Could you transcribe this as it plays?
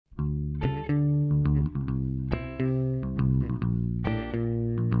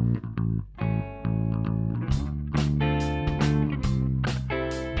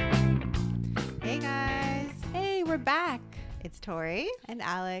Tori. And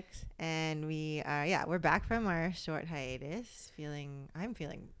Alex. And we're back from our short hiatus. I'm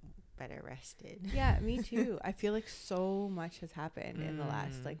feeling better rested. Yeah, me too. I feel like so much has happened in the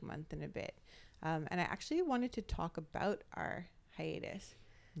last month and a bit. And I actually wanted to talk about our hiatus.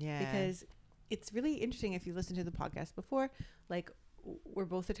 Yeah. Because it's really interesting if you listen to the podcast before, like we're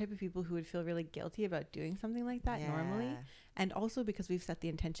both the type of people who would feel really guilty about doing something like that normally. And also because we've set the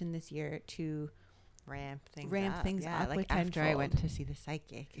intention this year to ramp things up. Like after I went to see the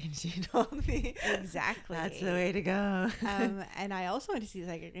psychic and she told me exactly that's the way to go. And I also went to see the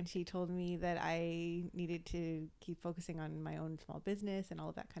psychic and she told me that I needed to keep focusing on my own small business and all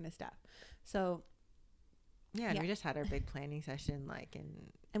of that kind of stuff. So and we just had our big planning session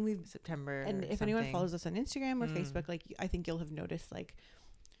in September. And if anyone follows us on Instagram or Facebook, I think you'll have noticed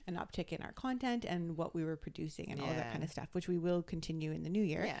an uptick in our content and what we were producing and all that kind of stuff, which we will continue in the new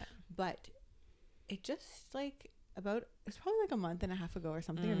year. But it just it's probably a month and a half ago or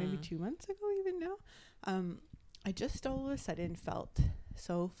something, or maybe 2 months ago even now. I just all of a sudden felt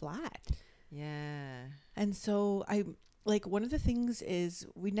so flat. Yeah. And so one of the things is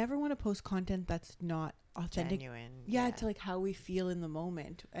we never want to post content that's not authentic. Genuine. To how we feel in the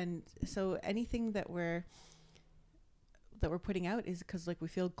moment. And so anything that we're putting out is because we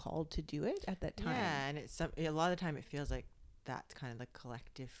feel called to do it at that time. Yeah, and it's a lot of the time it feels like that's kind of the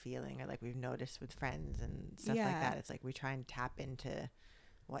collective feeling, or we've noticed with friends and stuff like that. It's we try and tap into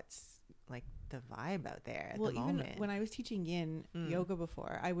what's the vibe out there at the moment. Even when I was teaching yin yoga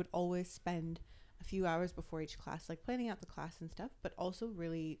before, I would always spend a few hours before each class planning out the class and stuff, but also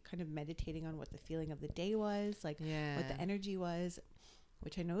really kind of meditating on what the feeling of the day was, what the energy was,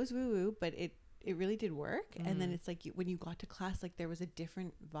 which I know is woo woo, but it really did work. And then it's when you got to class, there was a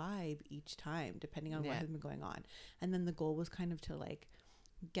different vibe each time depending on what had been going on. And then the goal was kind of to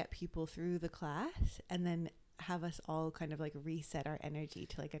get people through the class and then have us all kind of reset our energy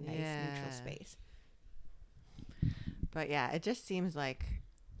to a nice neutral space. But it just seems like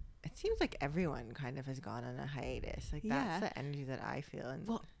everyone kind of has gone on a hiatus. That's the energy that I feel. And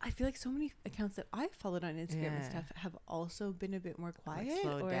I feel so many accounts that I followed on Instagram and stuff have also been a bit more quiet,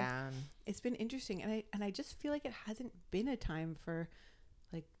 slowed down. It's been interesting, and I just feel it hasn't been a time for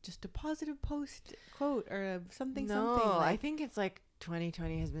just a positive post quote or something. I think it's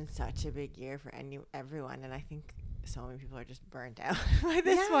 2020 has been such a big year for everyone, and I think so many people are just burnt out by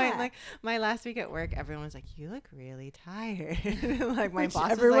this point. My last week at work, everyone was you look really tired. My boss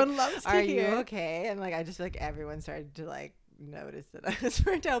everyone was loves to are hear. You okay? And I just feel everyone started to notice that I was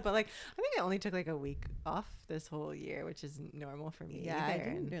burnt out. But I think I only took a week off this whole year, which is normal for me. I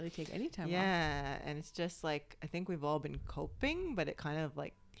didn't really take any time off. And it's just I think we've all been coping, but it kind of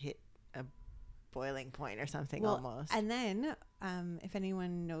hit a boiling point or something almost. And then if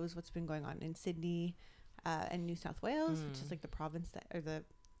anyone knows what's been going on in Sydney and New South Wales, which is the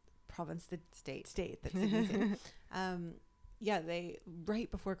state that Sydney's in. They right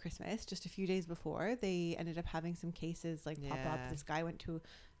before Christmas, just a few days before, they ended up having some cases pop up. This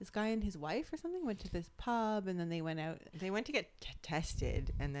guy and his wife or something went to this pub, and then they went out. They went to get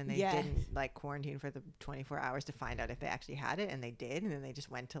tested, and then they didn't quarantine for the 24 hours to find out if they actually had it, and they did, and then they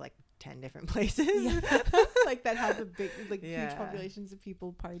just went to 10 different places. That have a big huge populations of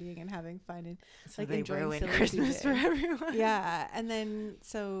people partying and having fun and so they ruined Christmas for everyone. And then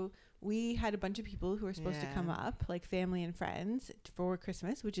so we had a bunch of people who were supposed to come up, family and friends, for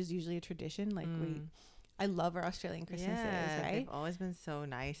Christmas, which is usually a tradition. I love our Australian Christmases, right? They've always been so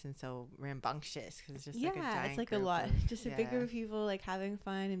nice and so rambunctious because it's just a giant it's a lot, just a big group of people having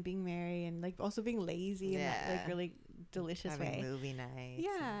fun and being merry and also being lazy in that really delicious having way. Movie nights.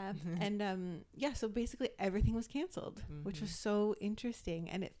 And so basically everything was canceled, which was so interesting,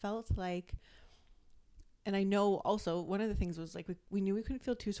 and it felt and I know also one of the things was we knew we couldn't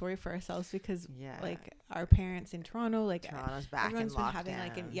feel too sorry for ourselves because our parents in Toronto, Toronto's back everyone's in been lockdown.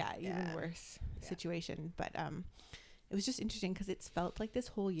 having even worse situation. But it was just interesting because it's felt this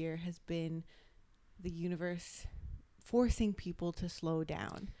whole year has been the universe forcing people to slow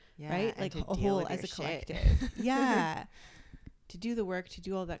down, right? A whole as a collective, to do the work, to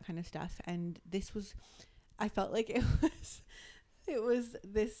do all that kind of stuff. And this was, I felt it was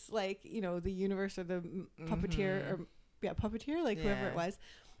this the universe or the puppeteer puppeteer whoever it was,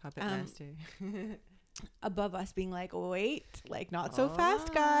 puppet master, above us being wait, not so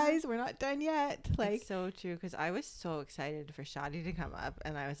fast, guys, we're not done yet. It's so true, because I was so excited for Shadi to come up,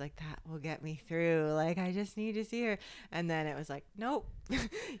 and I was that will get me through, I just need to see her. And then it was nope,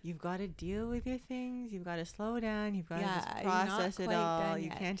 you've got to deal with your things, you've got to slow down, you've got to just process it all, you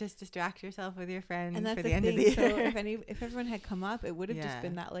can't just distract yourself with your friends for the end of the year. So if everyone had come up, it would have just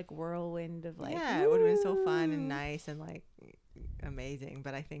been that whirlwind of it would have been so fun and nice and amazing.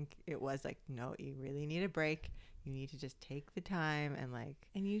 But I think it was like, no, you really need a break. You need to just take the time and like,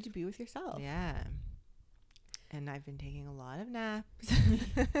 and you need to be with yourself. Yeah. And I've been taking a lot of naps.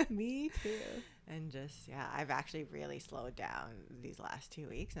 Me too. And just, yeah, I've actually really slowed down these last 2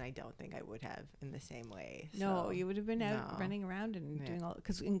 weeks, and I don't think I would have in the same way. No, So, you would have been out running around and doing all,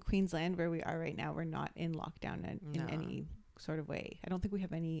 because in Queensland where we are right now, we're not in lockdown in any sort of way. I don't think we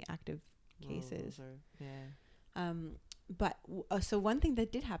have any active cases. But so one thing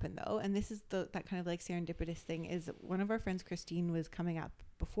that did happen though, and this is that kind of like serendipitous thing, is one of our friends, Christine, was coming up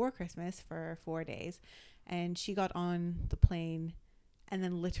before Christmas for 4 days, and she got on the plane, and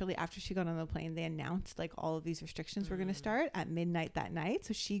then literally after she got on the plane, they announced like all of these restrictions were going to start at midnight that night.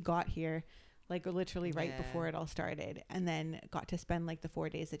 So she got here like literally right before it all started, and then got to spend like the 4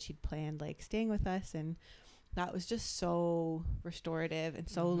 days that she'd planned like staying with us, and that was just so restorative and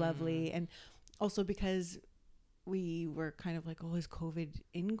so lovely. And also because we were kind of like, oh, is COVID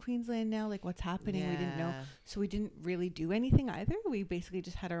in Queensland now? Like, what's happening? We didn't know. So we didn't really do anything either. We basically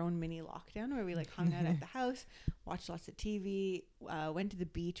just had our own mini lockdown where we like hung out at the house, watched lots of TV, went to the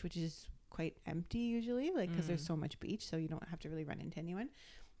beach, which is quite empty usually, like, because there's so much beach, so you don't have to really run into anyone.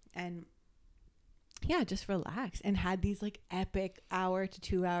 And yeah, just relax, and had these like epic 1 to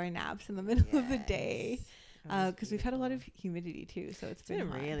 2 hour naps in the middle of the day. Because we've had a lot of humidity too, so it's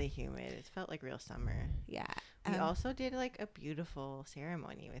been really humid. It felt like real summer. Yeah. We also did like a beautiful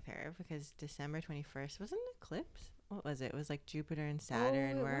ceremony with her, because December 21st was an eclipse. What was it? It was like Jupiter and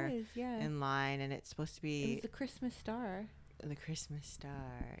Saturn were in line, and it's supposed to be... It was the Christmas star. The Christmas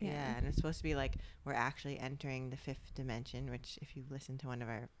star. Yeah. And it's supposed to be like we're actually entering the 5th dimension, which if you listen to one of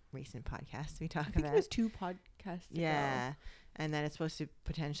our recent podcasts, we talk about. I think it was 2 podcasts ago. And then it's supposed to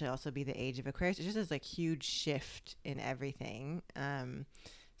potentially also be the age of Aquarius. It's just this like huge shift in everything.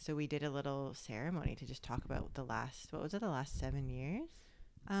 So we did a little ceremony to just talk about the last 7 years?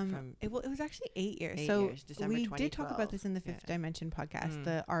 It was actually 8 years. 8 so years, December we 2012. did talk about this in the 5th Dimension podcast,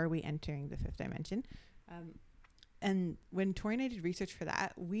 the Are We Entering the 5th Dimension? And when Tori and I did research for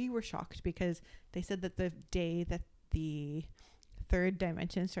that, we were shocked because they said that the day that the 3rd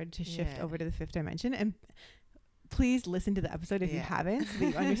dimension started to shift over to the 5th dimension, and please listen to the episode if you haven't, so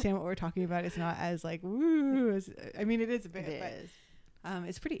that you understand what we're talking about. It's not as like, woo, I mean, it is a bit, but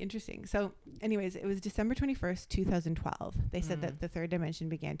it's pretty interesting. So anyways, it was December 21st, 2012. They said that the 3rd dimension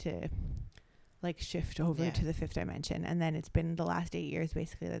began to like shift over to the 5th dimension. And then it's been the last 8 years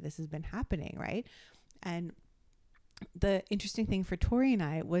basically that this has been happening, right? And the interesting thing for Tori and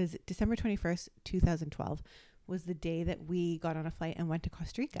I was December 21st, 2012 was the day that we got on a flight and went to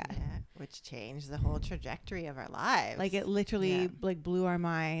Costa Rica. Yeah, which changed the whole trajectory of our lives. Like it literally like blew our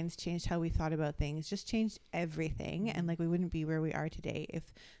minds, changed how we thought about things, just changed everything. And like we wouldn't be where we are today if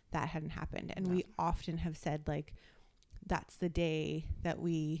that hadn't happened. And we often have said like that's the day that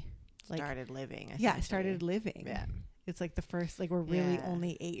we like started living. Started living. Yeah. It's like the first, like we're really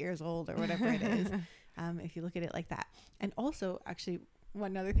only 8 years old or whatever it is. If you look at it like that. And also actually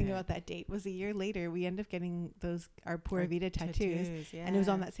one other thing about that date was a year later we ended up getting our Pura Vida tattoos, and it was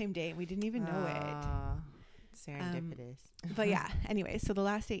on that same day and we didn't even know it. Serendipitous. But yeah, anyway, so the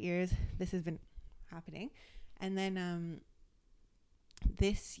last 8 years this has been happening, and then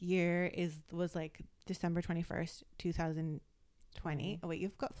this year was like December 21st 2020. Oh wait,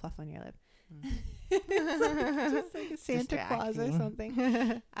 you've got fluff on your lip. It's just like a Santa Claus or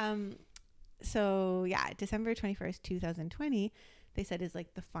something. So yeah, December 21st 2020 they said is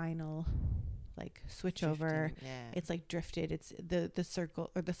like the final like switch over. It's like drifted. It's the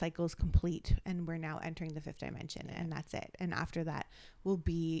circle or the cycle is complete, and we're now entering the 5th dimension, and that's it. And after that we'll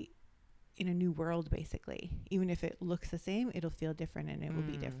be in a new world basically. Even if it looks the same, it'll feel different, and it will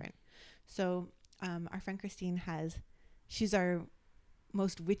be different. So our friend Christine she's our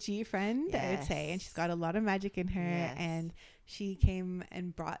most witchy friend, I would say, and she's got a lot of magic in her, and she came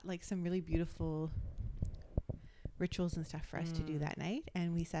and brought like some really beautiful rituals and stuff for us to do that night,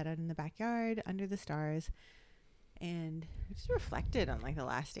 and we sat out in the backyard under the stars and just reflected on like the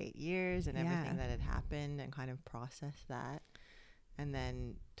last 8 years and everything that had happened, and kind of processed that, and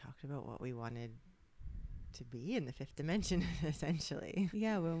then talked about what we wanted to be in the 5th dimension essentially.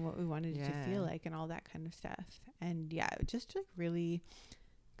 What we wanted it to feel like and all that kind of stuff. And just like really,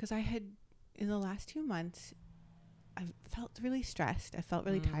 because I had in the last 2 months I felt really stressed. I felt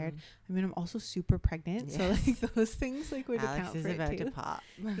really tired. I mean, I'm also super pregnant, so like those things like would account for it too. Alex is about to pop.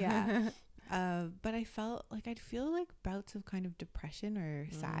 But I felt like I'd feel like bouts of kind of depression or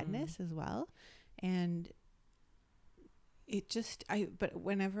sadness as well, and but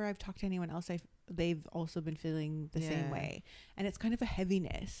whenever I've talked to anyone else, they've also been feeling the same way, and it's kind of a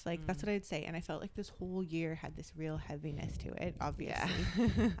heaviness. Like that's what I'd say. And I felt like this whole year had this real heaviness to it, obviously.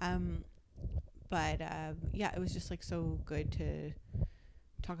 But it was just like so good to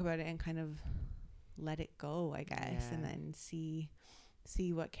talk about it and kind of let it go, I guess, and then see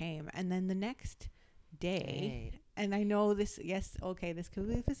what came. And then the next day, and I know this could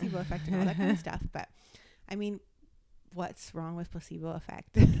be a placebo effect and all that kind of stuff, but I mean, what's wrong with placebo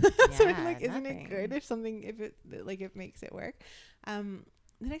effect? So I'm like, isn't it good if it makes it work? The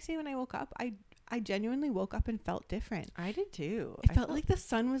next day when I woke up, I genuinely woke up and felt different. I did too. It felt like the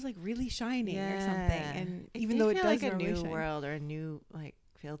sun was like really shining or something, and even though it does like a new world or a new like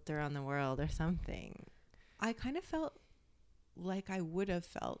filter on the world or something, I kind of felt like I would have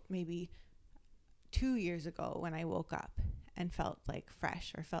felt maybe 2 years ago when I woke up and felt like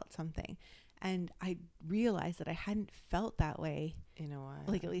fresh or felt something. And I realized that I hadn't felt that way in a while,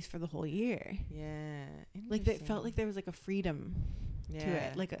 like at least for the whole year. Yeah. Like it felt like there was like a freedom to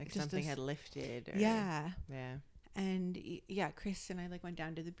it. Like just something had lifted. Or, yeah. Yeah. And Chris and I like went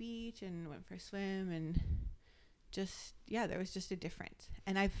down to the beach and went for a swim, and just, there was just a difference.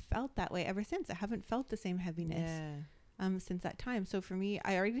 And I've felt that way ever since. I haven't felt the same heaviness. Since that time. So for me,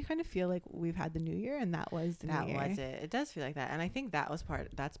 I already kind of feel like we've had the new year, and that was the new year. That was it. It does feel like that. And I think that's part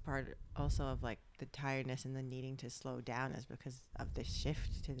also of like the tiredness and the needing to slow down is because of the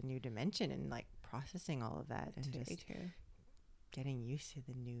shift to the new dimension and like processing all of that. That's and very just true. Getting used to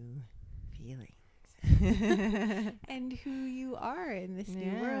the new feelings. And who you are in this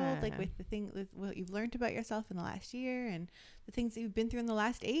new world, like with what you've learned about yourself in the last year and the things that you've been through in the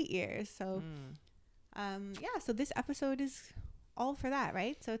last 8 years. So so this episode is all for that,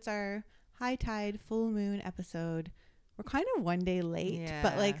 right? So it's our high tide full moon episode. We're kind of one day late,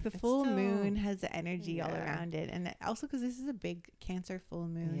 but like the full moon has the energy all around it, and also because this is a big Cancer full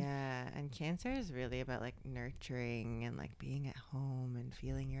moon. Yeah, and Cancer is really about like nurturing and like being at home and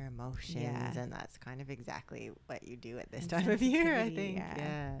feeling your emotions, and that's kind of exactly what you do at this time of year, I think.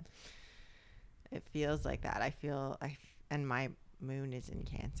 Yeah, it feels like that. And my moon is in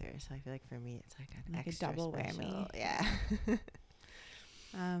Cancer, so I feel like for me it's like an extra a double special whammy. Yeah.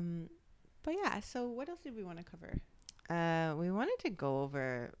 But so what else did we want to cover? We wanted to go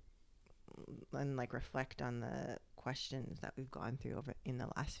over and like reflect on the questions that we've gone through over in the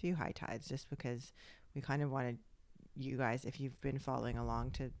last few high tides, just because we kind of wanted you guys, if you've been following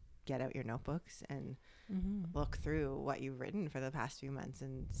along, to get out your notebooks and look through what you've written for the past few months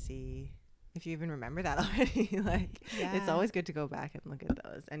and see if you even remember that already. It's always good to go back and look at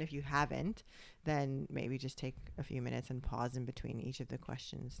those. And if you haven't, then maybe just take a few minutes and pause in between each of the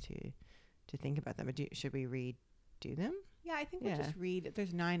questions to think about them. But should we redo them? Yeah, I think we'll just read.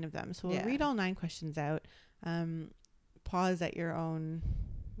 There's 9 of them, so we'll read all 9 questions out. Pause at your own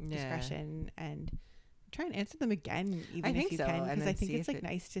discretion and try and answer them again, even if you can, because I think it's like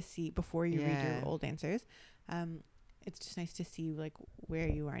nice to see before you read your old answers. It's just nice to see like where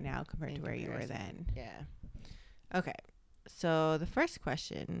you are now compared to where you were then. Yeah. Okay. So the first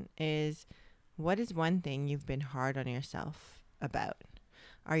question is, what is one thing you've been hard on yourself about?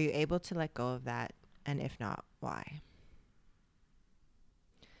 Are you able to let go of that? And if not, why?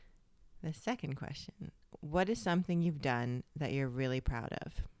 The second question, what is something you've done that you're really proud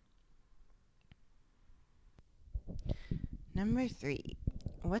of? Number 3,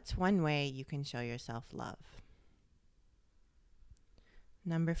 what's one way you can show yourself love?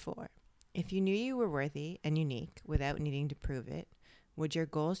 Number 4, if you knew you were worthy and unique without needing to prove it, would your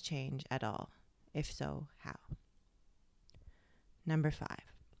goals change at all? If so, how? Number 5,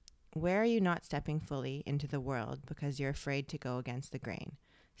 where are you not stepping fully into the world because you're afraid to go against the grain,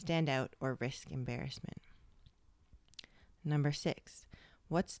 stand out, or risk embarrassment? Number 6,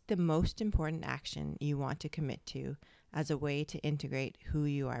 what's the most important action you want to commit to as a way to integrate who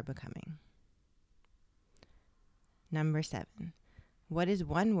you are becoming? Number 7, what is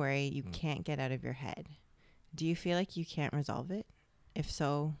one worry you can't get out of your head? Do you feel like you can't resolve it? If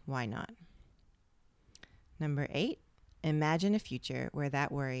so, why not? Number 8, imagine a future where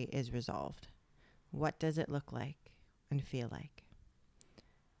that worry is resolved. What does it look like and feel like?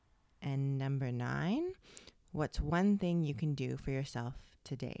 And number 9, what's one thing you can do for yourself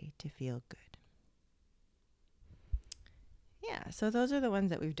today to feel good? Yeah, so those are the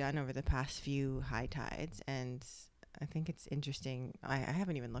ones that we've done over the past few high tides, and I think it's interesting. I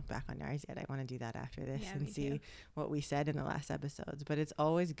haven't even looked back on ours yet. I want to do that after this and see what we said in the last episodes. But it's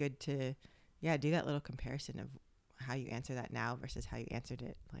always good to, do that little comparison of how you answer that now versus how you answered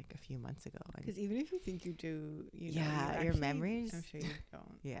it like a few months ago. Because even if you think you do, your memories, I'm sure you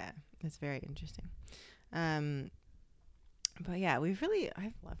don't. Yeah, it's very interesting. But yeah,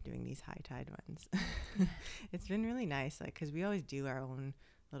 I've loved doing these high tide ones. It's been really nice, like, because we always do our own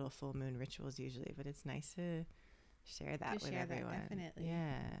little full moon rituals usually, but it's nice to share that with everyone. Definitely.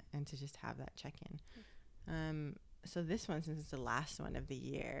 Yeah, and to just have that check-in. So this one, since it's the last one of the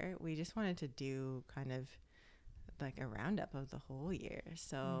year, we just wanted to do kind of like a roundup of the whole year.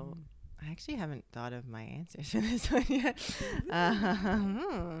 So I actually haven't thought of my answers for this one yet.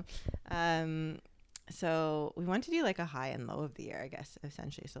 So we want to do like a high and low of the year, I guess,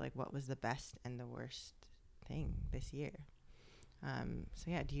 essentially. So like, what was the best and the worst thing this year?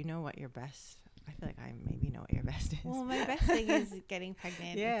 So yeah, do you know what your best? I feel like I maybe know what your best is. Well, my best thing is getting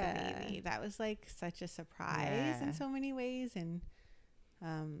pregnant with the baby. That was like such a surprise in so many ways, and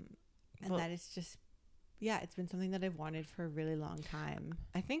that is just, it's been something that I've wanted for a really long time.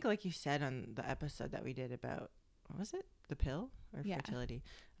 I think, like you said on the episode that we did about, what was it, the pill or fertility,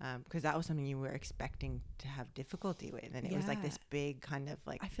 because that was something you were expecting to have difficulty with, and it was like this big kind of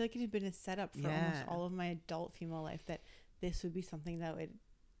like, I feel like it had been a setup for almost all of my adult female life that this would be something that would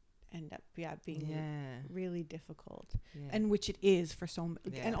end up being really difficult, and which it is for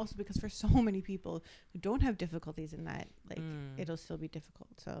and also because for so many people who don't have difficulties in that, like it'll still be difficult.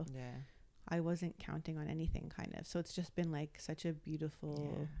 So I wasn't counting on anything, kind of. So it's just been like such a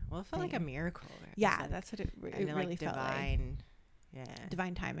beautiful well, it felt like a miracle. Like, that's what it really like felt divine, like.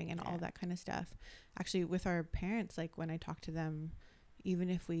 Divine timing and all that kind of stuff. Actually, with our parents, like when I talk to them, even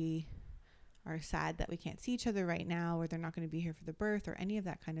if we are sad that we can't see each other right now, or they're not going to be here for the birth or any of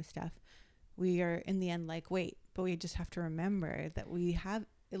that kind of stuff, we are in the end like, wait, but we just have to remember that we have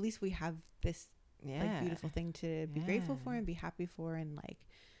this like beautiful thing to be grateful for and be happy for, and like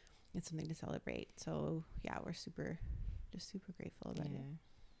it's something to celebrate. So we're super grateful about it.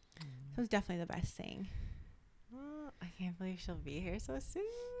 So it's definitely the best thing. Well, I can't believe she'll be here so soon.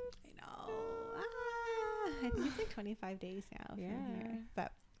 I know. I think it's like 25 days now from here,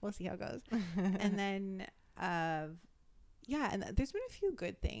 but we'll see how it goes. And then and there's been a few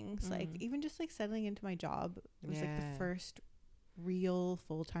good things, like even just like settling into my job. It was like the first real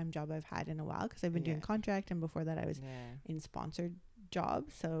full-time job I've had in a while, because I've been doing contract, and before that I was in sponsored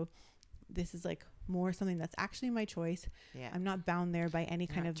jobs. So this is like more something that's actually my choice. I'm not bound there by any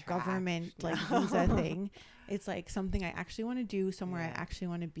kind of government like visa thing. It's like something I actually want to do, somewhere I actually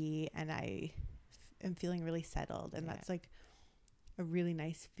want to be, and I am feeling really settled, and that's like a really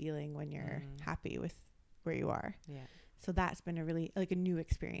nice feeling when you're happy with where you are. So that's been a really like a new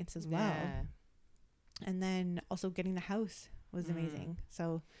experience as well. And then also getting the house was amazing.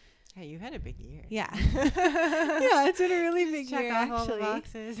 So you had a big year. It's been a really big check year, off actually. all the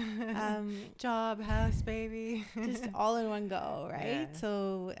boxes. Job, house, baby, just all in one go, right?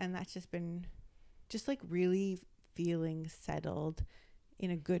 So, and that's just been just like really feeling settled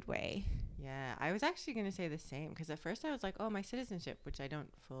in a good way. I was actually going to say the same, because at first I was like, oh, my citizenship, which I don't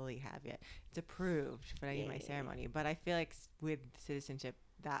fully have yet, it's approved, but I need my ceremony. But I feel like with citizenship,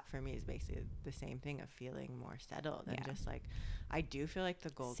 that for me is basically the same thing of feeling more settled and just like, I do feel like the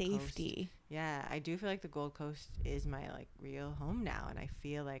Gold Coast, I do feel like the Gold Coast is my like real home now, and I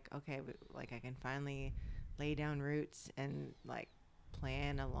feel like, okay, like I can finally lay down roots and like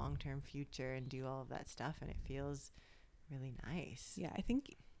plan a long-term future and do all of that stuff, and it feels really nice. I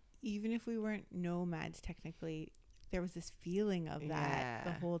think even if we weren't nomads technically, there was this feeling of that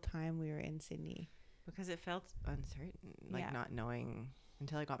the whole time we were in Sydney, because it felt uncertain, like not knowing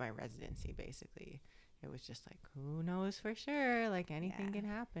until I got my residency. Basically, it was just like, who knows for sure, like anything can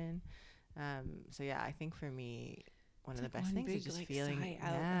happen. So I think for me, one of the best things is just like feeling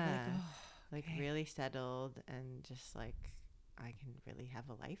really settled, and just like I can really have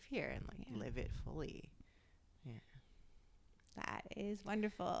a life here and like live it fully. That is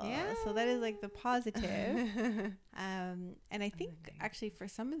wonderful. So that is like the positive. And I think actually for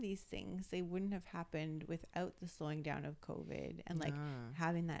some of these things, they wouldn't have happened without the slowing down of COVID, and like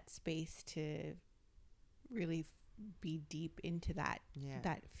having that space to really be deep into that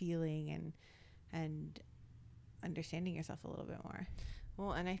feeling and understanding yourself a little bit more.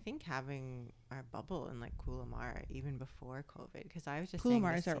 Well, and I think having our bubble in like Coolamara even before COVID, because I was just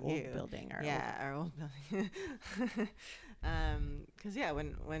Coolamara is our old building. Our old building. Because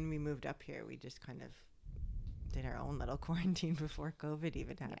when we moved up here, we just kind of did our own little quarantine before COVID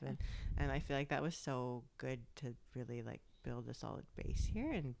even happened, and I feel like that was so good to really like build a solid base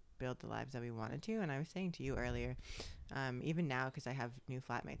here and build the lives that we wanted to. And I was saying to you earlier, even now, because I have new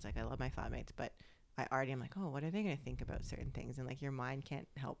flatmates, like I love my flatmates, but I already am like, oh, what are they going to think about certain things? And like your mind can't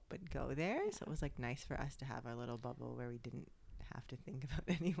help but go there. So it was like nice for us to have our little bubble where we didn't have to think about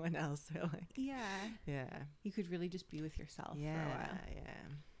anyone else. So like, you could really just be with yourself for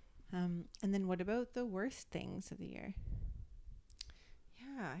a while. And then what about the worst things of the year?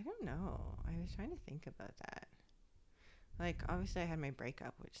 I don't know. I was trying to think about that. Like, obviously I had my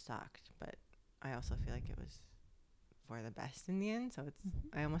breakup, which sucked, but I also feel like it was for the best in the end. So it's,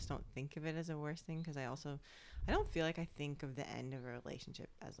 I almost don't think of it as a worse thing, because I don't feel like I think of the end of a relationship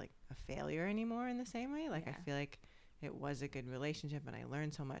as like a failure anymore in the same way. Like, I feel like it was a good relationship and I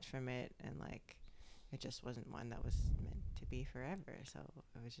learned so much from it, and like it just wasn't one that was meant to be forever. So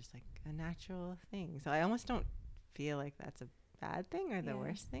it was just like a natural thing. So I almost don't feel like that's a bad thing or the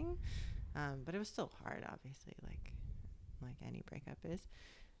worst thing. But it was still hard, obviously, like any breakup is.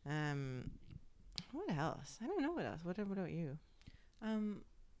 What else? I don't know what else. What about you?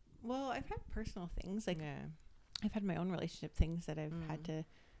 Well, I've had personal things. Like, I've had my own relationship things that I've had to,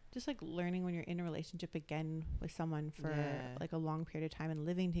 just like learning when you're in a relationship again with someone for like a long period of time and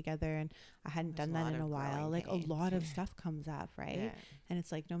living together, and I hadn't done that in a while. Like, a lot of stuff comes up, right? And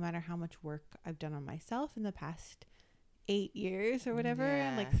it's like, no matter how much work I've done on myself in the past 8 years or whatever,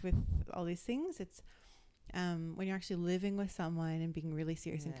 and like with all these things, it's when you're actually living with someone and being really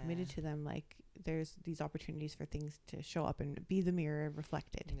serious and committed to them, like there's these opportunities for things to show up and be the mirror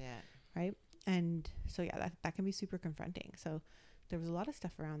reflected, right? And so that can be super confronting. So there was a lot of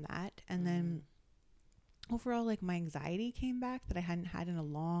stuff around that, and then overall, like, my anxiety came back that I hadn't had in a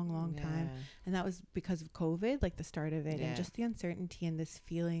long time, and that was because of COVID, like the start of it, and just the uncertainty and this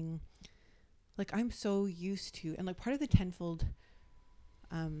feeling like I'm so used to, and like part of the tenfold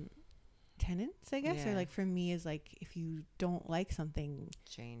tenets, I guess, or like for me is like, if you don't like something,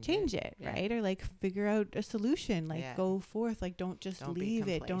 change it, right? Or like figure out a solution, like go forth, like don't leave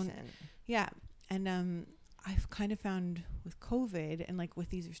it, and I've kind of found with COVID and like with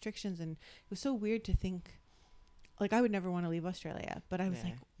these restrictions, and it was so weird to think like I would never want to leave Australia, but I was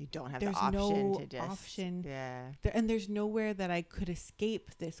like, you don't have the option to just and there's nowhere that I could escape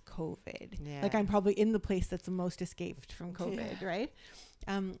this COVID. Like, I'm probably in the place that's the most escaped from COVID, right?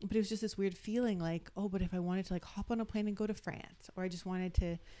 But it was just this weird feeling like, oh, but if I wanted to like hop on a plane and go to France, or I just wanted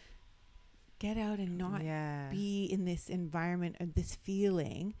to get out and not be in this environment of this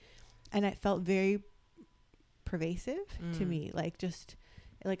feeling, and it felt very pervasive to me, like just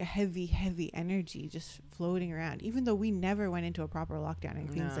like a heavy energy just floating around, even though we never went into a proper lockdown in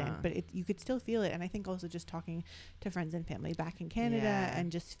Queensland, but you could still feel it. And I think also just talking to friends and family back in Canada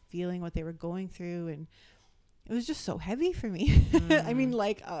and just feeling what they were going through, and it was just so heavy for me. I mean,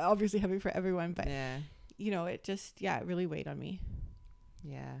 like, obviously heavy for everyone, but you know, it just it really weighed on me.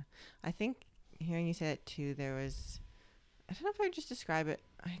 I think hearing you say it too, there was, I don't know if I would just describe it,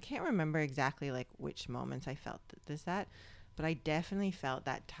 I can't remember exactly like which moments I felt that, but I definitely felt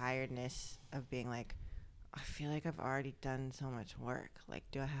that tiredness of being like, I feel like I've already done so much work. Like,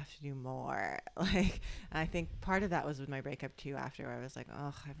 do I have to do more? Like, I think part of that was with my breakup too, after, where I was like,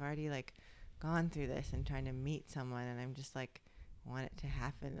 oh, I've already like gone through this and trying to meet someone, and I'm just like, want it to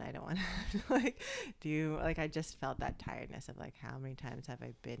happen. I don't want to have to like do, like, I just felt that tiredness of like, how many times have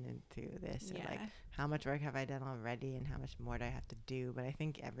I been into this, or like how much work have I done already, and how much more do I have to do? But I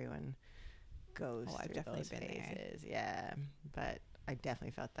think everyone goes through those phases. But I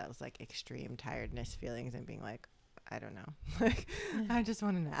definitely felt that was like extreme tiredness feelings, and being like, I don't know, like I just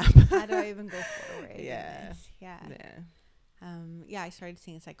want a nap. How do I even go forward? I started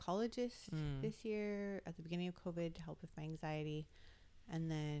seeing a psychologist this year at the beginning of COVID to help with my anxiety, and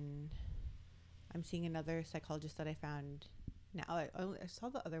then I'm seeing another psychologist that I found now. I saw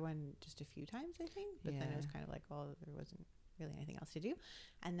the other one just a few times, I think, but then it was kind of like, well, there wasn't really anything else to do.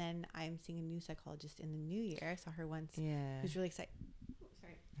 And then I'm seeing a new psychologist in the new year. I saw her once. Who's really excited.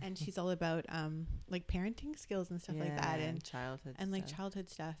 And she's all about like parenting skills and stuff like that, and childhood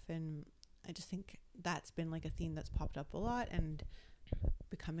stuff. And I just think that's been like a theme that's popped up a lot, and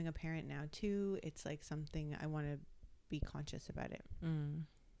becoming a parent now too, it's like something I want to be conscious about it.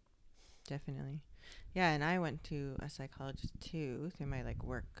 Definitely. And I went to a psychologist too through my like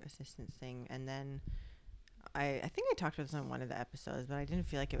work assistance thing, and then I think I talked about this on one of the episodes, but I didn't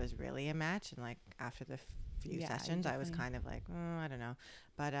feel like it was really a match. And like after the few sessions, I was kind of like, I don't know.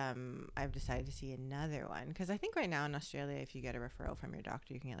 But I've decided to see another one, because I think right now in Australia, if you get a referral from your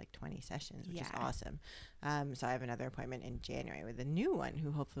doctor, you can get like 20 sessions, which is awesome. So I have another appointment in January with a new one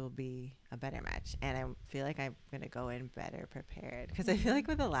who hopefully will be a better match. And I feel like I'm going to go in better prepared, because I feel like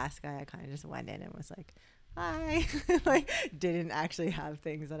with the last guy, I kind of just went in and was like, hi, like didn't actually have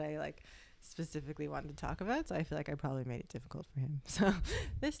things that I like specifically wanted to talk about, so I feel like I probably made it difficult for him. So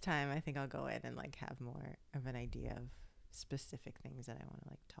this time I think I'll go in and like have more of an idea of specific things that I want to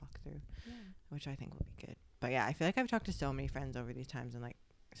like talk through, which I think will be good. But I feel like I've talked to so many friends over these times, and like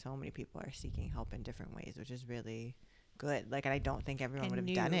so many people are seeking help in different ways, which is really good. Like, and I don't think everyone would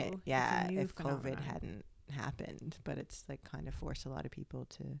have done it if COVID hadn't happened, but it's like kind of forced a lot of people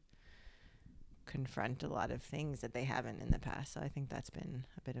to confront a lot of things that they haven't in the past. So I think that's been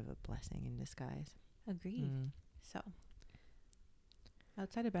a bit of a blessing in disguise. Agreed. So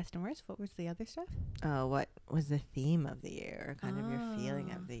outside of best and worst, what was the other stuff? What was the theme of the year, or kind of your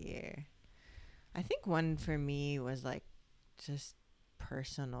feeling of the year? I think one for me was like just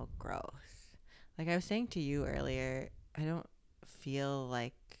personal growth. Like I was saying to you earlier, I don't feel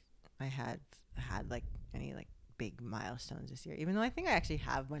like I had like any like big milestones this year, even though I think I actually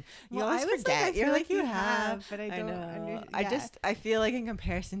have one. You always forget. Like, you're like you have, but I don't understand. I feel like in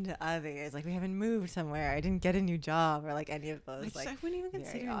comparison to others, like we haven't moved somewhere, I didn't get a new job, or like any of those. I wouldn't even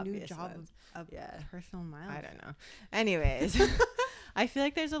consider a new job a personal milestone. I don't know. Anyways, I feel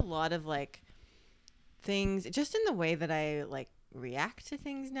like there's a lot of like things just in the way that I like react to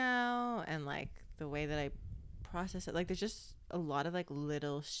things now, and like the way that I process it. Like there's just a lot of like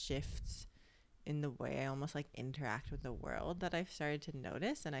little shifts in the way I almost like interact with the world that I've started to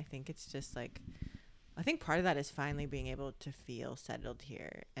notice. And I think it's just like, I think part of that is finally being able to feel settled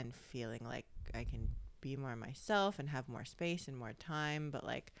here and feeling like I can be more myself and have more space and more time. But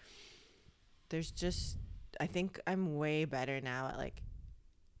like there's just, I think I'm way better now at like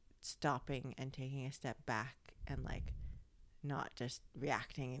stopping and taking a step back and like not just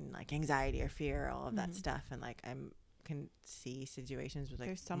reacting in like anxiety or fear or all of that stuff. And like can see situations with like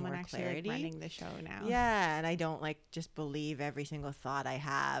there's someone more actually clarity. Like running the show now. Yeah, and I don't like just believe every single thought I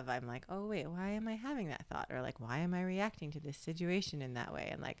have. I'm like, oh wait, why am I having that thought? Or like, why am I reacting to this situation in that way?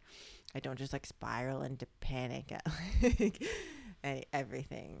 And like, I don't just like spiral into panic at like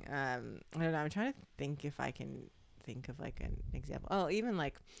everything. I don't know. I'm trying to think if I can think of like an example. Oh, even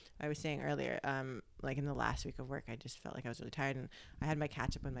like I was saying earlier, like in the last week of work, I just felt like I was really tired, and I had my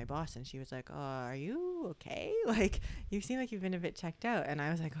catch up with my boss, and she was like, "Oh, are you okay? Like you seem like you've been a bit checked out." And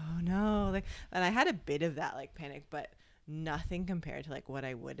I was like, "Oh no!" Like, and I had a bit of that like panic, but nothing compared to like what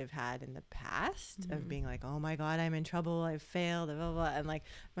I would have had in the past of being like, "Oh my God, I'm in trouble. I've failed." Blah, blah, blah. And like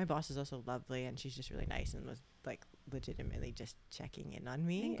my boss is also lovely, and she's just really nice and was like legitimately just checking in on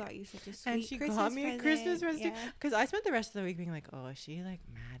me and got you such a sweet and she Christmas got me a Christmas present because yeah. I spent the rest of the week being like, oh, is she like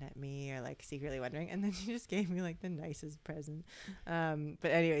mad at me, or like secretly wondering, and then she just gave me like the nicest present.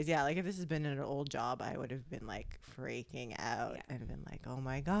 But anyways, yeah, like if this has been an old job, I would have been like freaking out and been like, oh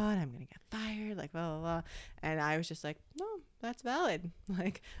my God, I'm gonna get fired, like blah blah blah. And I was just like, no, that's valid.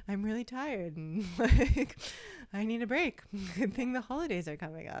 Like I'm really tired and like I need a break. Good thing the holidays are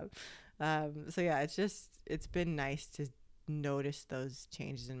coming up. So yeah, it's been nice to notice those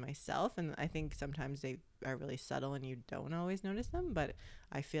changes in myself, and I think sometimes they are really subtle and you don't always notice them, but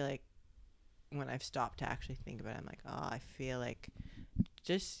I feel like when I've stopped to actually think about it, I'm like, oh, I feel like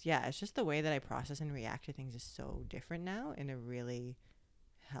it's just the way that I process and react to things is so different now in a really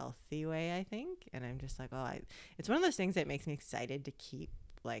healthy way, I think. And I'm just like, it's one of those things that makes me excited to keep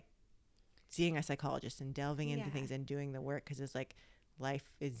like seeing a psychologist and delving into things and doing the work, because it's like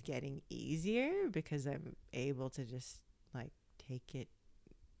life is getting easier because I'm able to just like take it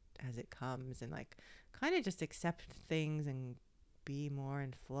as it comes and like kind of just accept things and be more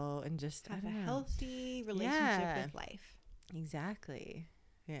in flow and just have a healthy relationship with life. Exactly.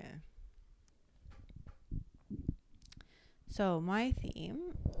 Yeah. So my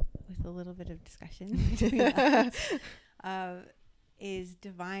theme, with a little bit of discussion between us, is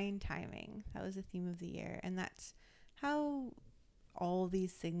divine timing. That was the theme of the year, and that's how all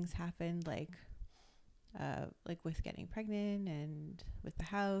these things happened, like with getting pregnant and with the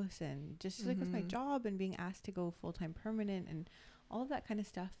house and just like with my job and being asked to go full-time permanent and all of that kind of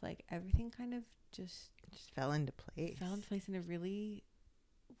stuff. Like everything kind of just fell into place in a really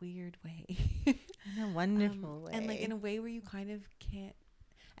weird way. In a wonderful way. And like in a way where you kind of can't,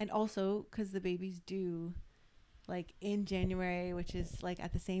 and also because the baby's due like in January, which is like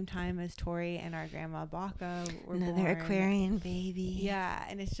at the same time as Tori and our grandma Baka were another born. Aquarian baby. Yeah,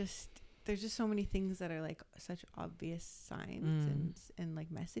 and it's just, there's just so many things that are like such obvious signs and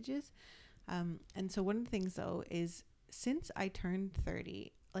like messages. And so one of the things though is, since I turned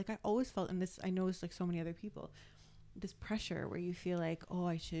 30, like I always felt, and this I know it's like so many other people, this pressure where you feel like, oh,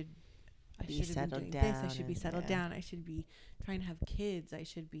 I should be settled down. I should be settled down. I should be trying to have kids. I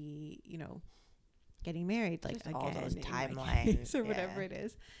should be, getting married, like again, all those timelines or whatever it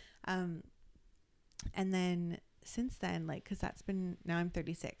is. And then since then, like, because that's been, now I'm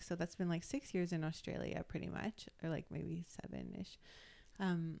 36, so that's been like 6 years in Australia pretty much, or like maybe 7-ish.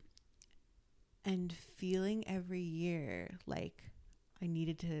 And feeling every year like I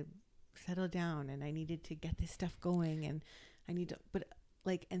needed to settle down and I needed to get this stuff going, and I need to, but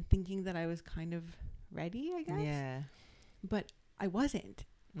like, and thinking that I was kind of ready, I guess. Yeah. But I wasn't.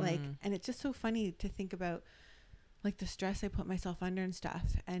 Like, and it's just so funny to think about like the stress I put myself under and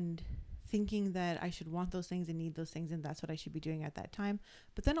stuff, and thinking that I should want those things and need those things and that's what I should be doing at that time,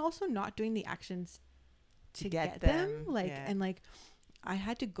 but then also not doing the actions to get them. Like, and like I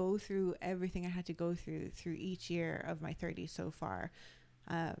had to go through everything I had to go through each year of my 30s so far,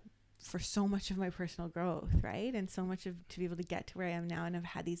 for so much of my personal growth, right? And so much of to be able to get to where I am now, and I've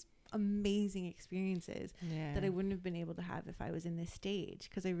had these amazing experiences that I wouldn't have been able to have if I was in this stage,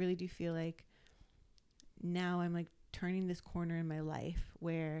 because I really do feel like now I'm like turning this corner in my life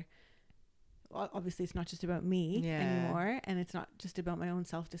where obviously it's not just about me anymore, and it's not just about my own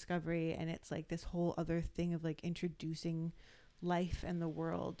self-discovery, and it's like this whole other thing of like introducing life and the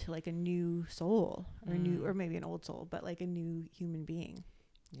world to like a new soul, or new, or maybe an old soul, but like a new human being.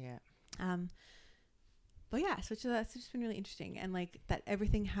 But yeah, so that's just been really interesting, and like that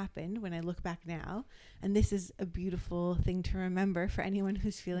everything happened when I look back now, and this is a beautiful thing to remember for anyone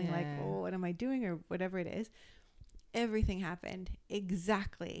who's feeling like, oh, what am I doing, or whatever it is. Everything happened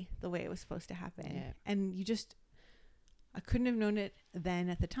exactly the way it was supposed to happen. And I couldn't have known it then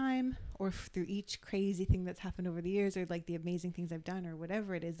at the time, or through each crazy thing that's happened over the years, or like the amazing things I've done, or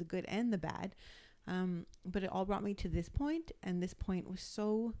whatever it is, the good and the bad. But it all brought me to this point, and this point was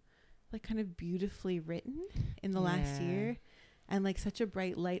so like kind of beautifully written in the last year, and like such a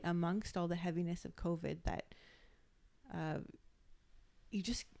bright light amongst all the heaviness of COVID that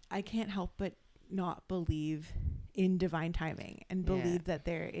I can't help but not believe in divine timing, and believe that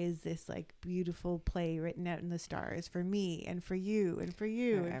there is this like beautiful play written out in the stars for me and for you and for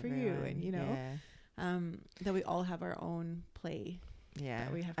you and for you, and you know, that we all have our own play.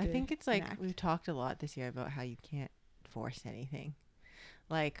 That we have to think it's like enact. We've talked a lot this year about how you can't force anything.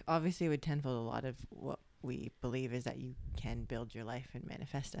 Like obviously with Tenfold, a lot of what we believe is that you can build your life and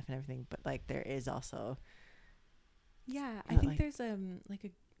manifest stuff and everything, but like there is also I think like, there's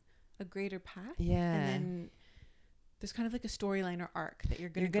like a greater path, and then there's kind of like a storyline or arc that you're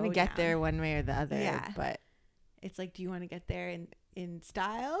gonna get down. There one way or the other, but it's like, do you want to get there in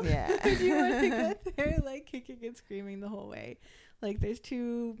style, or do you want to get there like kicking and screaming the whole way? Like there's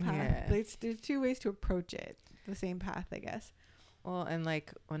two paths, there's two ways to approach it, the same path, I guess. Well, and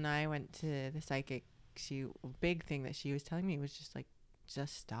like when I went to the psychic, big thing that she was telling me was just like,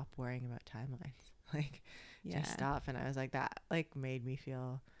 just stop worrying about timelines. Like, just stop. And I was like, that like made me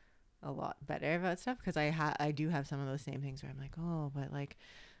feel a lot better about stuff, because I do have some of those same things where I'm like, oh, but like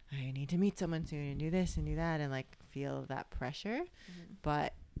I need to meet someone soon and do this and do that, and like feel that pressure.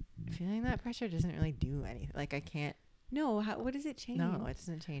 But feeling that pressure doesn't really do anything. Like I can't. No, what does it change? No, it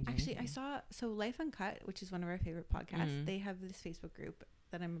doesn't change Actually, anything. I saw Life Uncut, which is one of our favorite podcasts. They have this Facebook group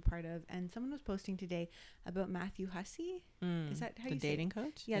that I'm a part of, and someone was posting today about Matthew Hussey. Is that how you say it? The dating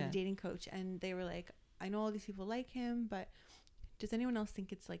coach? Yeah, the dating coach. And they were like, I know all these people like him, but does anyone else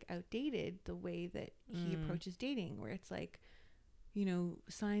think it's like outdated the way that he approaches dating, where it's like, you know,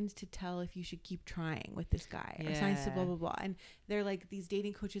 signs to tell if you should keep trying with this guy, or signs to blah, blah, blah. And they're like, these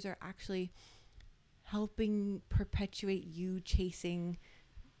dating coaches are actually helping perpetuate you chasing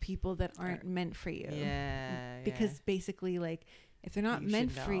people that aren't meant for you. Because basically, like, if they're not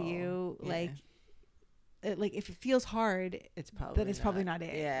meant for you, like if it feels hard, it's probably not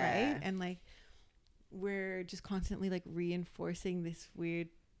it, right? And like, we're just constantly like reinforcing this weird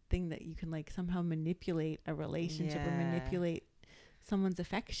thing that you can like somehow manipulate a relationship, or manipulate someone's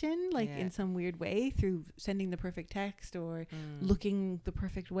affection, like in some weird way, through sending the perfect text, or looking the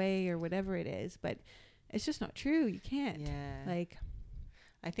perfect way, or whatever it is. But it's just not true. You can't. Like,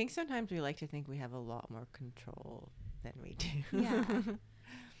 I think sometimes we like to think we have a lot more control than we do.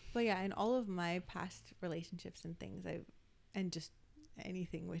 But in all of my past relationships and things, and just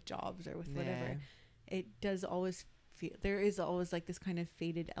anything with jobs or with whatever, it does always feel, there is always like this kind of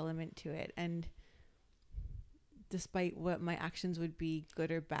faded element to it. And despite what my actions would be,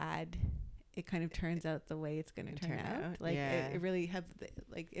 good or bad, it kind of turns out the way it's going to turn out. Like it really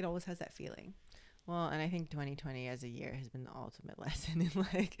it always has that feeling. Well, and I think 2020 as a year has been the ultimate lesson in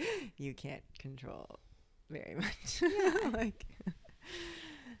like, you can't control very much.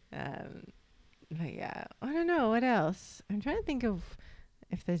 But yeah, I don't know what else. I'm trying to think of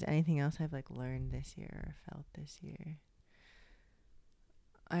if there's anything else I've like learned this year or felt this year.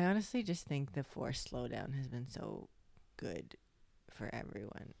 I honestly just think the forced slowdown has been so good for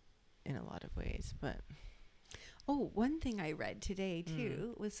everyone in a lot of ways. But one thing I read today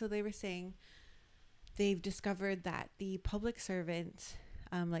too was, so they were saying they've discovered that the public servants,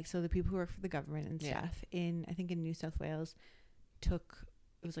 so the people who work for the government and stuff I think in New South Wales, it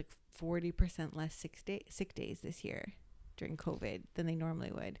was like 40% less sick days this year during COVID than they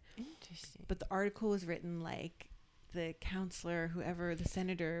normally would. Interesting. But the article was written like the counselor, whoever, the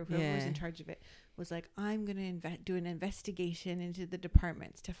senator, whoever was in charge of it, was like, I'm going to do an investigation into the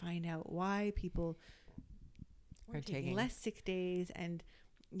departments to find out why people are taking less sick days, and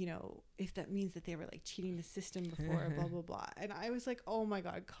you know, if that means that they were like cheating the system before, blah blah blah. And I was like, oh my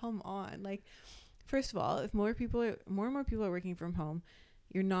god, come on. Like, first of all, if more and more people are working from home,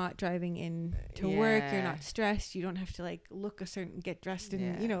 you're not driving in to work, you're not stressed, you don't have to like look a certain, get dressed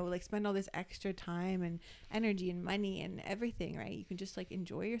and, you know, like spend all this extra time and energy and money and everything, right? You can just like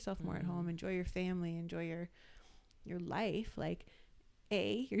enjoy yourself more at home, enjoy your family, enjoy your life. Like,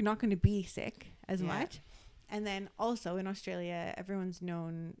 you're not going to be sick as much. And then also in Australia, everyone's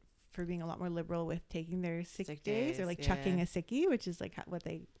known for being a lot more liberal with taking their sick days or like chucking a sickie, which is like what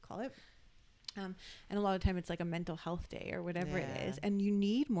they call it. And a lot of time it's like a mental health day or whatever it is. And you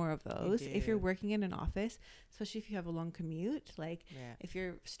need more of those if you're working in an office, especially if you have a long commute, like if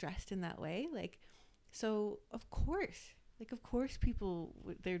you're stressed in that way, like, so of course people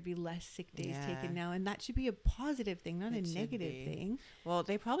there'd be less sick days taken now, and that should be a positive thing, not a negative thing. Well,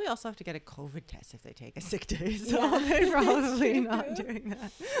 they probably also have to get a COVID test if they take a sick day, so they're probably not doing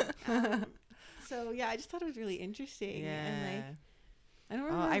that. So I just thought it was really interesting. And like, I don't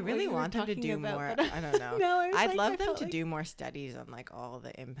remember. I really want them to do more. I don't know. No, I'd love them to do more studies on like all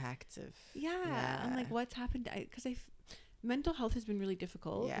the impacts of. And like what's happened, because mental health has been really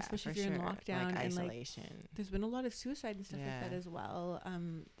difficult, especially if you're in lockdown, like isolation. And like, there's been a lot of suicide and stuff like that as well.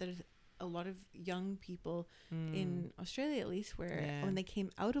 There's a lot of young people in Australia, at least, where when they came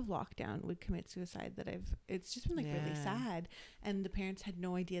out of lockdown would commit suicide. It's just been like really sad, and the parents had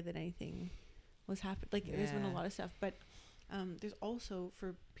no idea that anything was happening. Like there's been a lot of stuff, but there's also,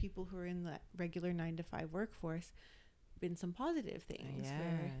 for people who are in the regular 9-to-5 workforce, been some positive things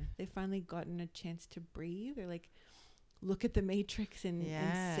where they've finally gotten a chance to breathe, or like look at the matrix and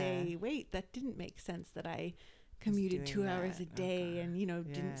say, wait, that didn't make sense that I commuted 2 hours a day and, you know,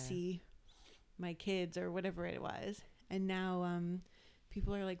 didn't see my kids or whatever it was. And now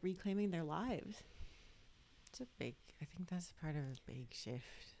people are like reclaiming their lives. I think that's part of a big shift.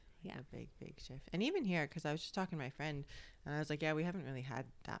 A big shift. And even here, because I was just talking to my friend and I was like, we haven't really had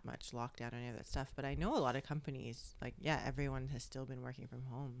that much lockdown or any of that stuff, but I know a lot of companies, like, everyone has still been working from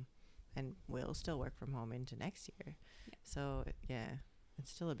home and will still work from home into next year. So it's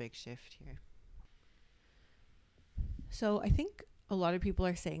still a big shift here. So I think a lot of people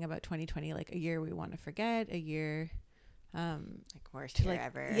are saying about 2020, like a year we want to forget, a year like worst year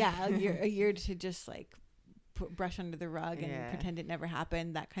ever. a year to just like brush under the rug and pretend it never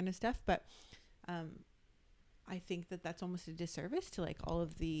happened, that kind of stuff. But I think that that's almost a disservice to like all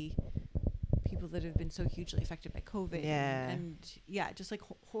of the people that have been so hugely affected by COVID and just like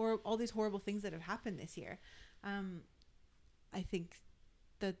all these horrible things that have happened this year. I think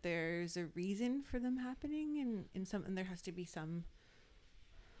that there's a reason for them happening, and there has to be some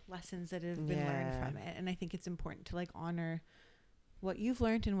lessons that have been learned from it. And I think it's important to like honor what you've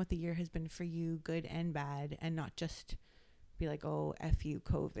learned and what the year has been for you, good and bad, and not just be like, oh, F you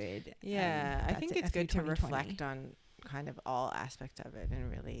COVID. I think it's good to reflect on kind of all aspects of it and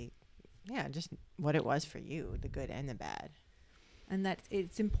really, just what it was for you, the good and the bad. And that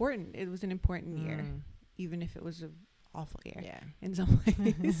it's important. It was an important year, even if it was an awful year in some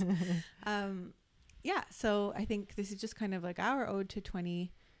ways. So I think this is just kind of like our ode to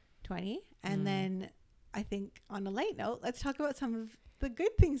 2020. And then I think on a light note, let's talk about some of the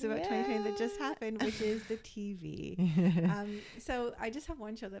good things about 2020 that just happened, which is the TV. So I just have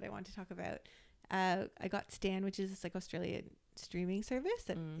one show that I want to talk about. I got Stan, which is this like Australian streaming service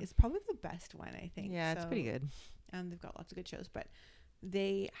that is probably the best one, I think. It's pretty good. They've got lots of good shows, but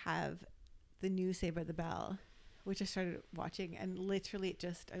they have the new Saved by the Bell, which I started watching, and literally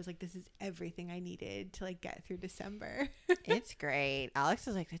I was like, this is everything I needed to like get through December. It's great. Alex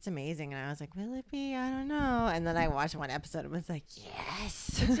was like, that's amazing. And I was like, will it be? I don't know. And then I watched one episode and was like,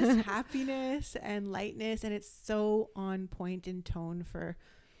 yes. It's just happiness and lightness, and it's so on point in tone for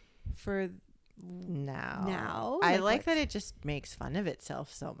now. I like that it just makes fun of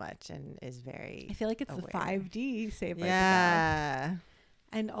itself so much and is very I feel like it's aware. the 5D Saved by the Bell.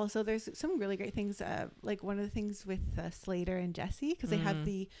 And also there's some really great things, like one of the things with Slater and Jesse, because they have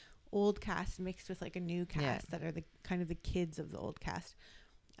the old cast mixed with like a new cast that are the kind of the kids of the old cast.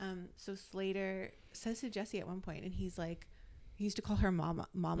 So Slater says to Jesse at one point, and he's like, he used to call her mama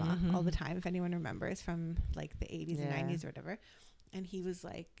all the time, if anyone remembers, from like the 80s and 90s or whatever. And he was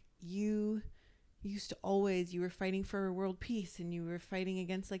like, you were fighting for world peace, and you were fighting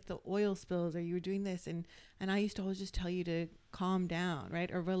against like the oil spills, or you were doing this, and I used to always just tell you to calm down, right,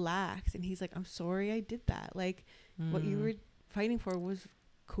 or relax. And he's like, I'm sorry I did that. Like what you were fighting for was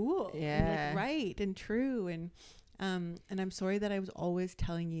cool and like right and true. And And I'm sorry that I was always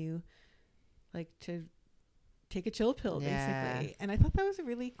telling you like to take a chill pill, basically. And I thought that was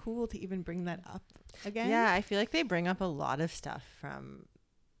really cool to even bring that up again. Yeah, I feel like they bring up a lot of stuff from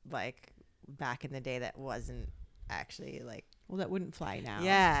like back in the day that wasn't actually like, well, that wouldn't fly now.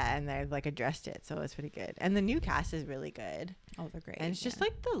 Yeah, and they've like addressed it, so it's pretty good. And the new cast is really good. Oh, they're great. And it's just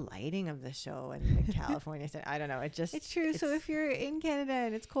like the lighting of the show and the California set. I don't know. It's true. So if you're in Canada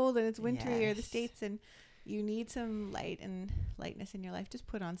and it's cold and it's wintry, or the States, and you need some light and lightness in your life, just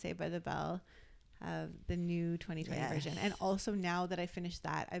put on Saved by the Bell, the new 2020 version. And also, now that I finished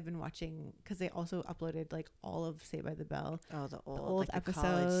that, I've been watching, because they also uploaded like all of Saved by the Bell, the old like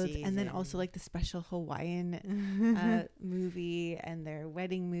episodes, and then also like the special Hawaiian movie and their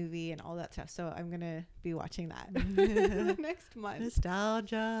wedding movie and all that stuff. So I'm gonna be watching that next month.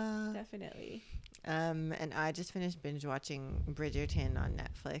 Nostalgia, definitely. And I just finished binge watching Bridgerton on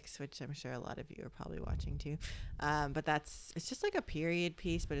Netflix, which I'm sure a lot of you are probably watching too. But it's just like a period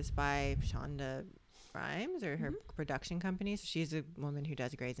piece, but it's by Shonda Rhimes, or her production company. So she's a woman who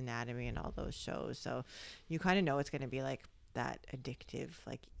does Grey's Anatomy and all those shows. So you kind of know it's going to be like that addictive,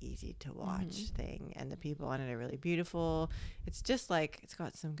 like easy to watch thing. And the people on it are really beautiful. It's just like, it's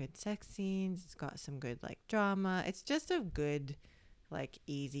got some good sex scenes. It's got some good like drama. It's just a good, like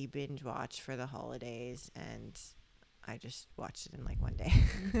easy binge watch for the holidays, and I just watched it in like one day.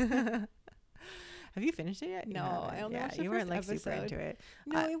 Have you finished it yet? No, I only watched the you first weren't like episode. super into it.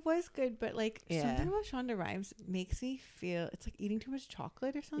 No, it was good, but like something about Shonda Rhimes makes me feel it's like eating too much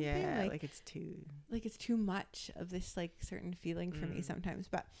chocolate or something. Yeah, like it's too much of this like certain feeling for me sometimes.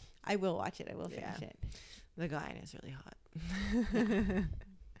 But I will watch it. I will finish it. The guy is really hot.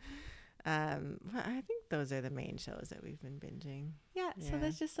 I think those are the main shows that we've been binging. Yeah, so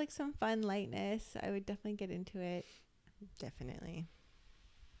that's just like some fun lightness. I would definitely get into it. Definitely.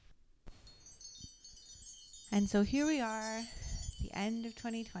 And so here we are, the end of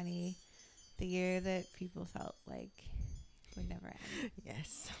 2020, the year that people felt like would never end.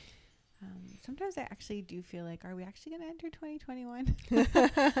 Yes. Sometimes I actually do feel like, are we actually going to enter 2021?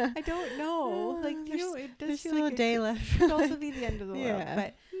 I don't know. Like, it does feel like a day left. It could also be the end of the world.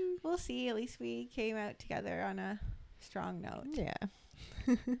 But we'll see. At least we came out together on a strong note. Yeah.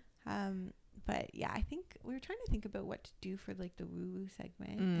 But yeah, I think we were trying to think about what to do for like the woo-woo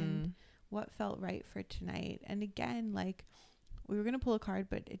segment and what felt right for tonight. And again, like we were going to pull a card,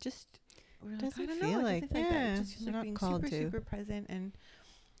 but it just doesn't feel like that. It just feels like being super, super present. And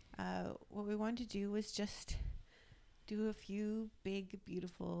what we wanted to do was just do a few big,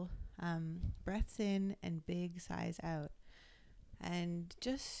 beautiful breaths in and big sighs out. And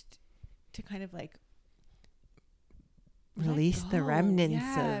just to kind of like release the remnants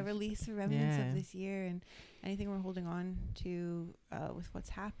of this year and anything we're holding on to with what's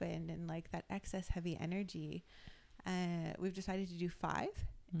happened and like that excess heavy energy. We've decided to do 5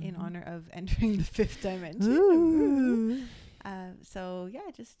 in honor of entering the 5th dimension. So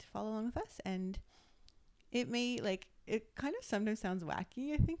yeah, just follow along with us, and it may it kind of sometimes sounds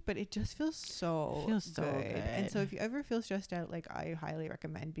wacky, I think, but it just feels so good. And so if you ever feel stressed out, like I highly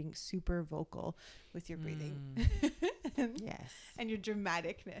recommend being super vocal with your breathing. Yes. And your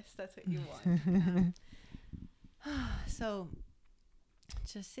dramaticness. That's what you want. So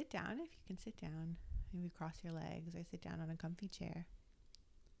just sit down if you can sit down. Maybe cross your legs or sit down on a comfy chair.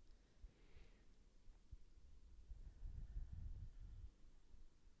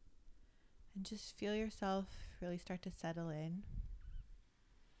 And just feel yourself really start to settle in.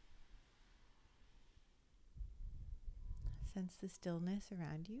 Sense the stillness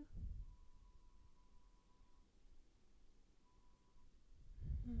around you.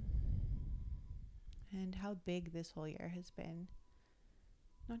 And how big this whole year has been.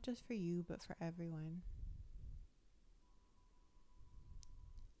 Not just for you, but for everyone.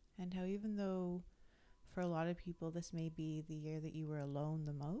 And how even though for a lot of people this may be the year that you were alone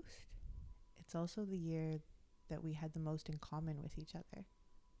the most, it's also the year that we had the most in common with each other.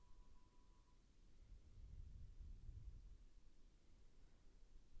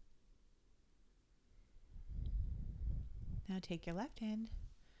 Now take your left hand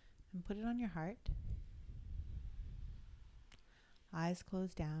and put it on your heart. Eyes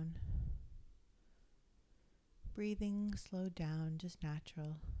closed down. Breathing slowed down, just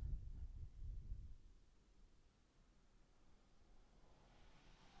natural.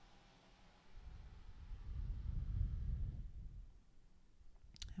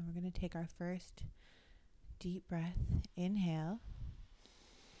 And we're going to take our first deep breath. Inhale.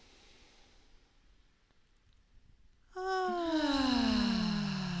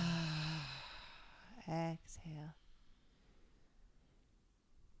 Exhale.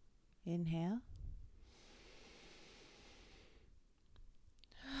 Inhale.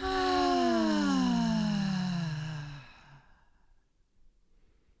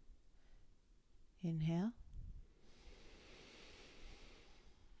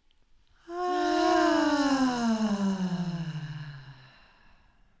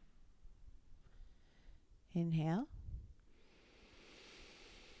 Inhale.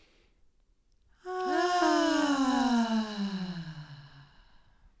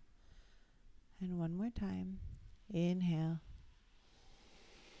 And one more time. Inhale.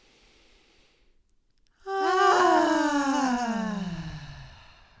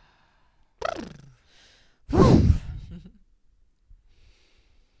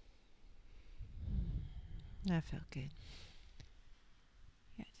 That felt good.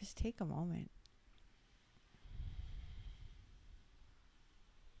 Yeah, just take a moment.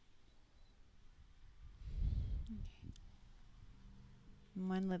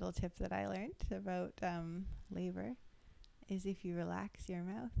 One little tip that I learned about labor is if you relax your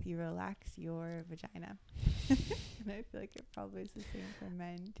mouth, you relax your vagina. And I feel like it probably is the same for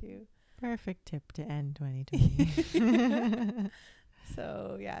men too. Perfect tip to end 2020.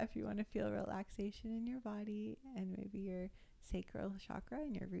 So yeah, if you want to feel relaxation in your body and maybe your sacral chakra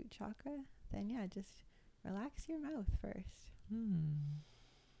and your root chakra, then yeah, just relax your mouth first. And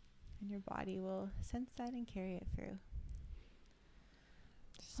your body will sense that and carry it through.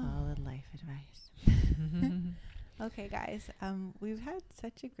 Solid life advice. Okay, guys. We've had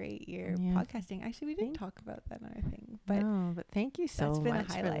such a great year podcasting. Actually, we didn't talk about that other thing, but thank you so much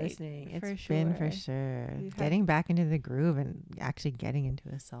for listening. It's been for sure. Getting back into the groove and actually getting into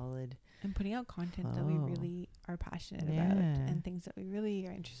a solid and putting out content that we really are passionate about and things that we really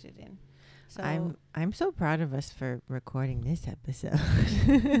are interested in. So I'm so proud of us for recording this episode.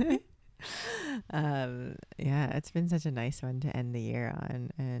 It's been such a nice one to end the year on,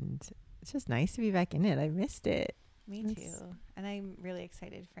 and it's just nice to be back in it. I missed it. Me too. And I'm really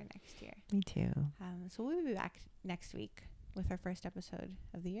excited for next year. Me too. So we'll be back next week with our first episode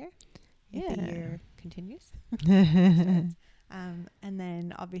of the year. If the year continues. And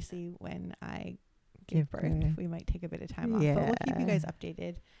then obviously when I give birth, we might take a bit of time off. But we'll keep you guys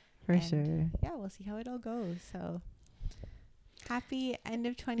updated. For sure. Yeah, we'll see how it all goes. So happy end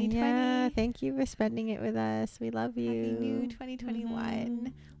of 2020. Yeah, thank you for spending it with us. We love you. Happy new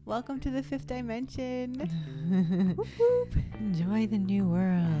 2021. Welcome to the fifth dimension. Whoop, whoop. Enjoy the new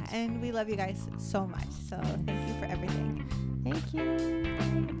world. Yeah, and we love you guys so much. So thank you for everything. Thank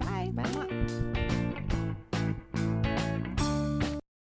you. Bye. Bye.